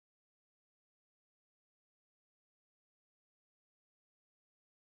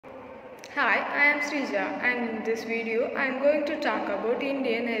Hi, I am Srija and in this video I am going to talk about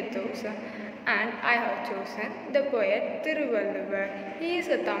Indian ethos and I have chosen the poet Thiruvalluvar. He is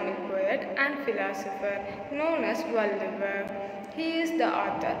a Tamil poet and philosopher known as Valluvar. He is the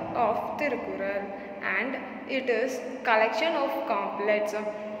author of Thirukural and it is collection of couplets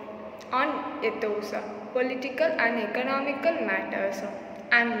on ethos, political and economical matters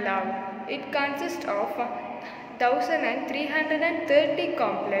and love. It consists of 1330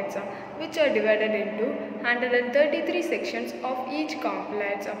 couplets which are divided into 133 sections of each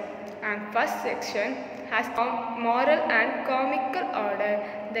couplet, and first section has moral and comical order.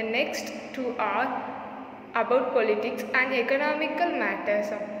 The next two are about politics and economical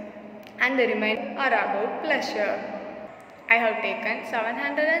matters and the remainder are about pleasure. I have taken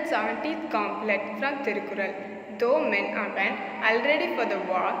 770th couplet from Thirukural. Though men are bent already for the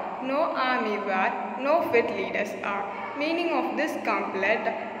war, no army war, no fit leaders are. Meaning of this couplet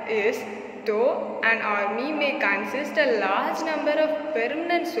is, though an army may consist a large number of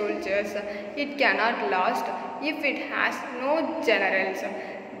permanent soldiers, it cannot last if it has no generals.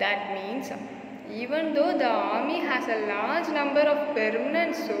 That means, even though the army has a large number of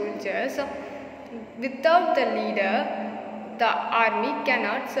permanent soldiers, without the leader, the army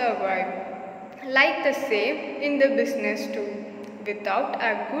cannot survive. Like the same in the business too. Without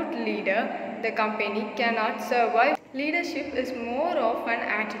a good leader, the company cannot survive. Leadership is more of an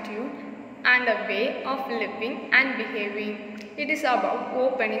attitude and a way of living and behaving. It is about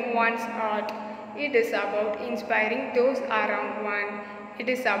opening one's heart. It is about inspiring those around one. It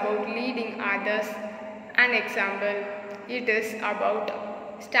is about leading others an example. It is about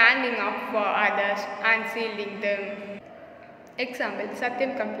standing up for others and shielding them. Example,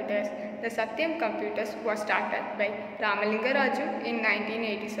 Satyam Computers. The Satyam Computers was started by Ramalinga Raju in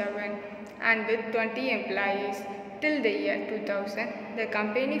 1987 and with 20 employees. Till the year 2000, the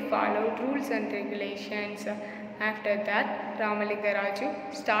company followed rules and regulations. After that, Ramalinga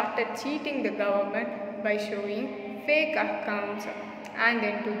Raju started cheating the government by showing fake accounts, and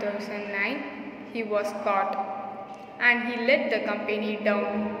in 2009, he was caught and he let the company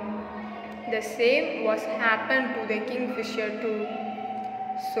down. The same was happened to the Kingfisher too.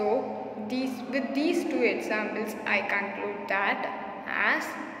 So, with these two examples, I conclude that as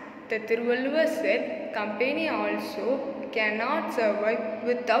the Thiruvalluvar said, company also cannot survive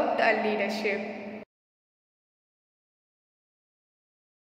without a leadership.